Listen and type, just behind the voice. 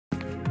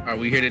Are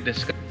we here to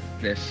discuss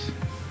this?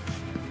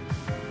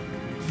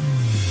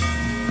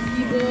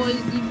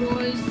 E-boys.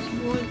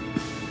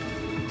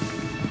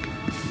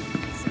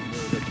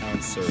 The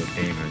council of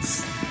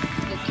gamers.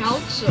 The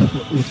council.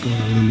 What's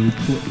going on in the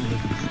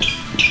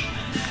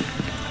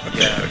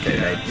Okay,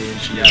 I did.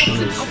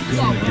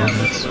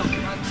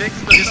 Fix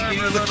the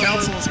server, the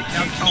council's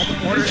now called the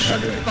order.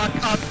 Shut the fuck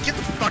up. Get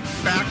the fuck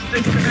back.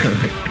 Fix it.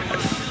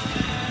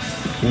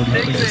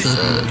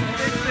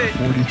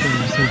 43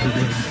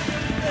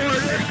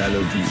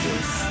 Fellow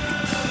D-boys.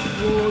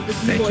 Whoa, the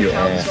Thank you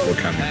all for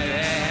coming. The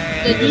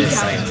You're a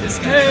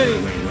scientist. Do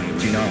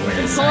not wear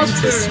a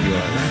scientist. You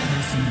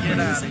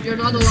are You're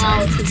not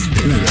allowed.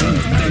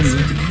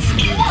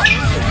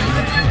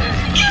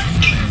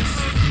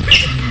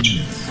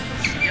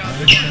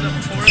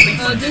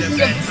 This is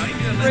a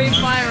free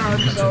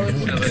firearm zone.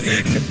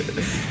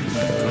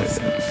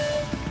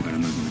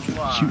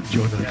 Shoot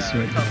Joe Nuts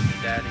right now.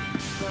 Daddy.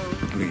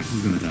 Okay,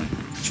 who's gonna die?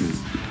 Choose.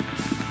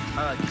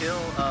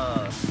 Kill,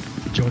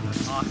 Joe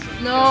Nuts.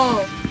 Awesome.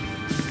 No.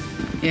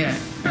 Yeah.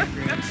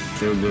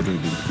 Kill Little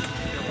Dude.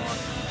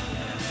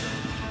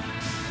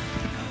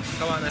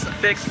 Come on, let's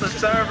fix the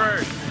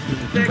server.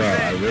 Fix Bro, it.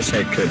 I wish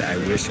I could.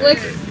 Click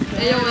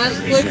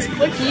AOS.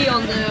 Click E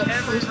on the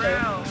Every poster.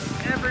 round.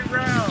 Every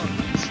round.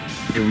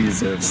 Here we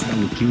deserve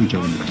some. Kill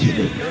Joe Nuts.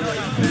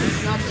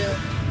 Not do.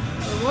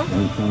 What?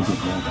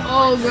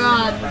 Oh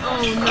god.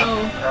 Oh no.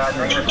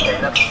 Negative K,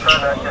 that's the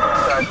front,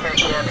 just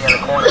take Andy in the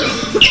corner.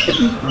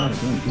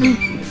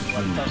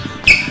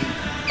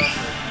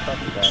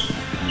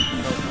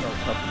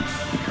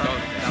 I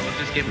will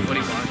just give him what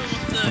he wants.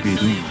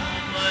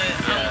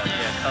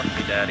 Yeah,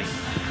 comfy daddy.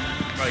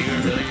 Bro, you were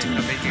really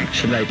gonna come in here.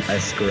 Should I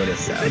escort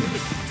us out?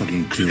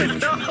 Fucking kill No, us.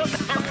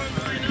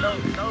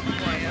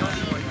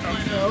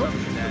 No.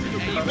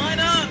 Line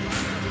up!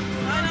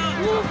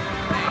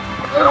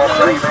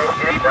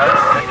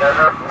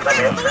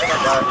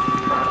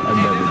 Oh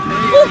no. I never do.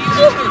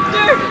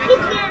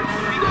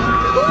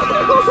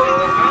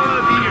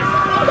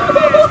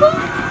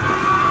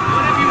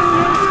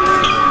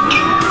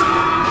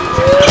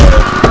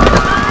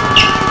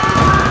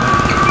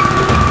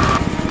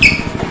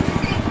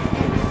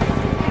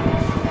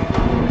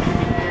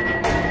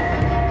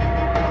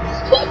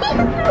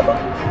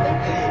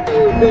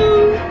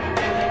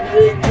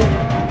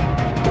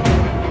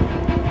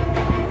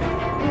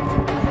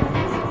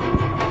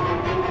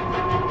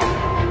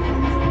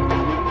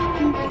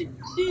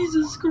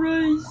 Jesus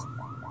Christ.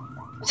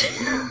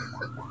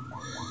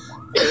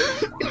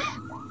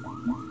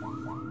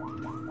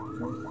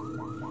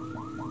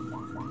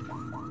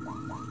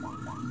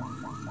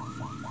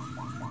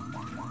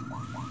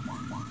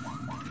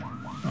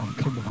 Oh,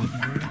 come on,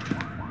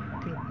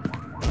 man.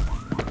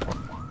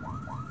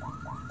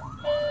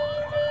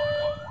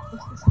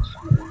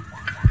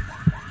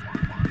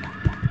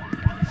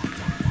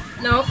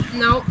 No.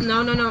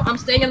 I'm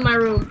staying in my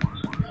room.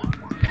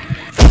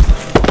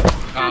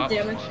 God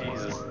damn it.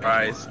 Jesus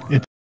Christ.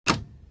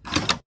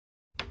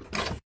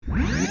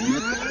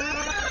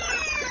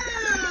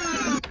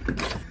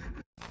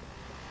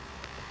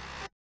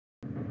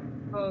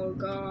 Oh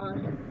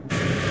god.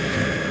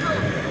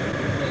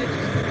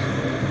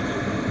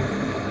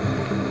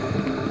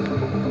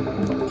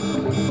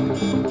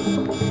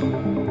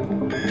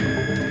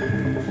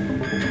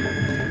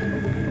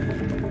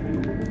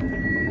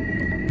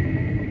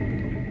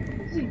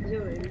 What's he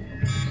doing?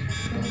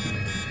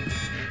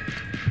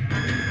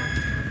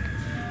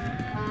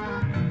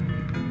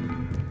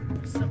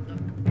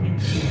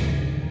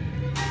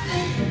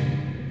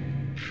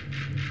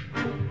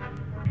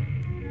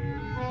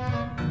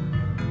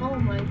 Oh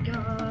my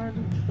god.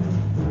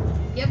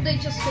 Yep, they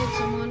just killed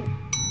someone.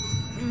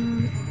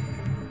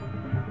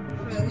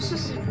 Okay, let's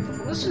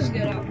just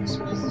get out of this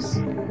mess.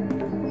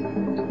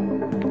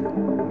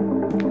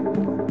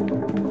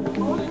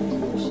 All I have to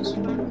do is just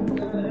find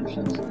the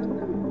entrance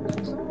and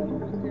that's all.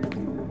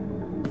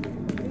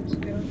 Good to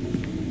go.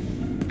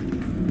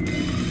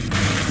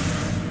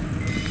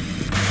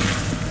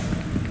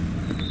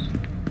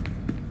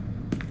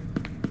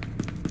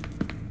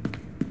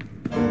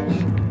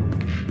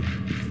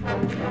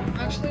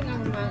 Actually,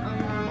 never mind. I'm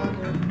not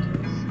bothered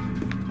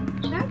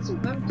because chats of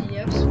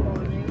MDF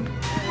spawning.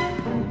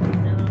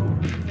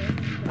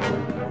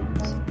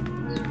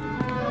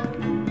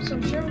 So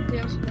I'm sure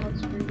MDF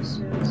spawns pretty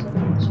soon. So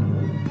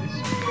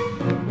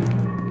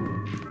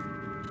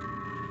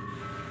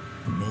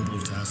Mobile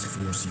Task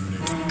Force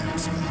Unit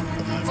Epsilon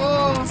 11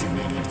 oh,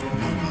 designated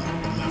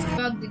Lima 11.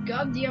 got the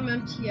goddamn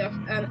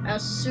MTF, and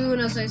as soon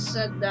as I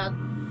said that,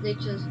 they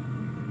just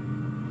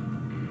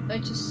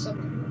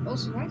summoned.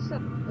 Also, why is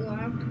that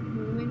lamp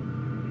moving?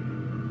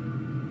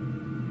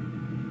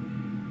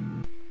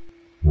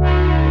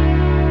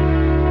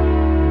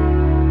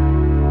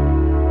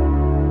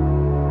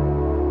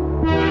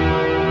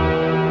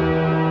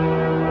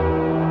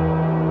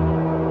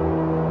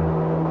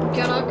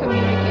 Cannot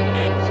communicate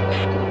with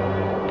Spectre.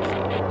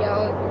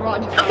 Yeah,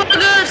 Roger. Among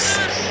Us!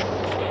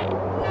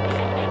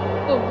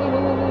 Oh,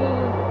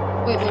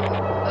 wait.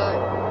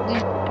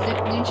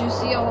 Did you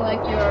see how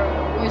like your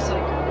voice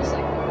it's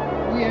like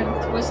weird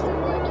and twisted.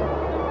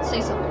 Like,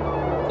 say something.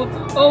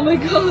 Oh my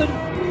god!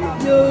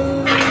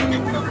 No!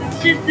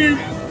 Shit, dude!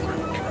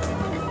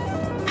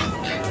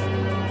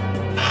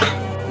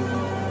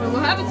 Wait,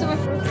 what happened to my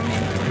first one?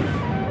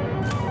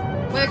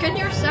 Wait, I can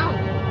hear a sound.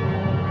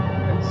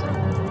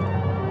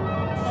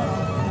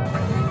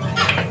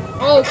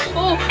 Oh,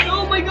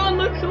 oh my god,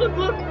 look.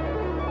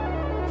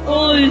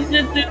 Holy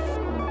shit, dude.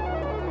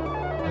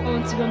 Oh,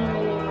 it's gonna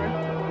roll over.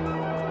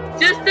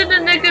 Just in the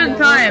nick of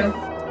time.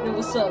 Yo,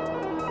 what's up?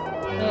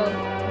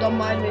 Don't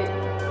mind me.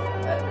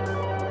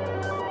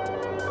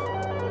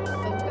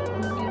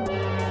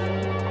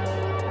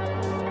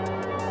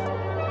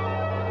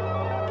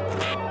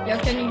 Yeah,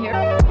 can you hear?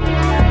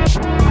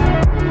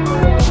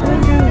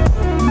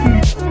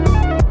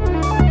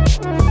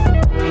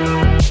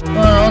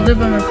 Well, I'll do it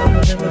by myself.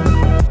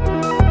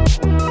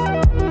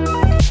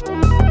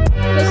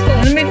 Pistol.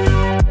 Let me.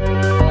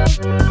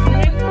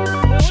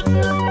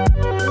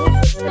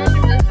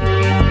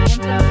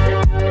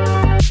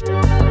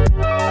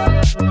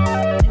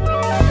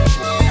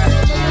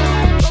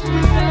 What's the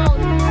sound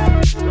of this?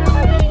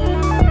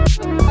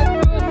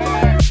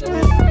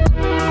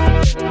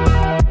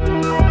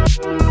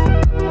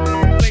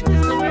 Wait,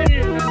 does somebody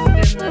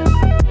remember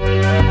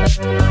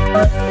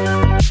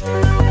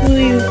who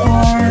you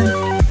are?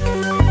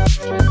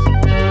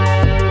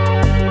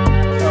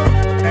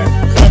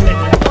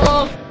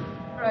 Oh!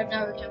 Right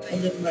now we can I'll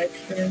make do my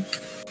first.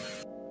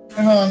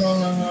 Hold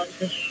on.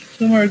 Just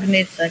 2 more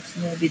grenade stacks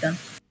and we'll be done.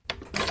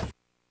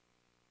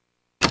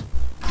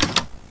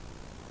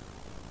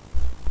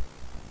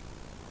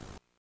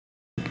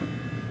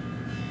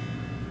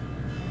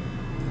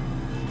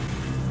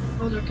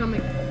 Oh, they're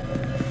coming.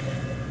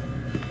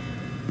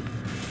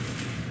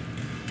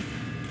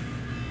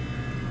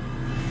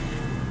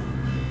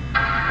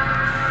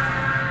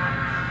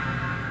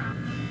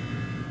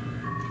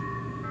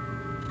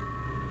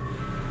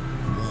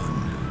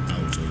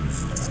 Out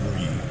of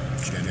 3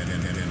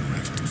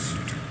 generators.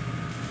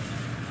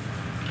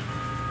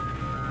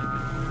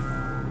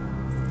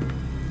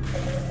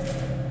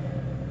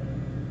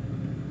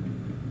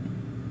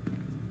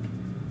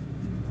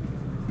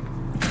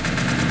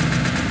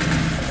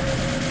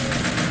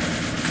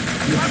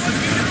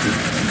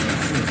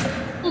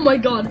 Oh my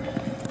god!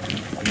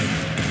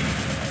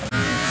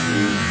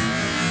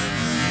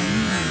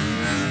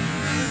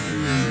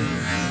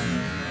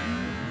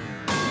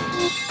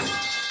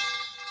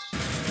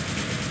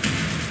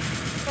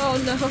 Oh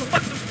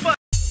no!